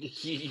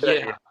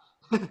 Yeah.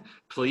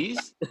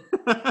 Please?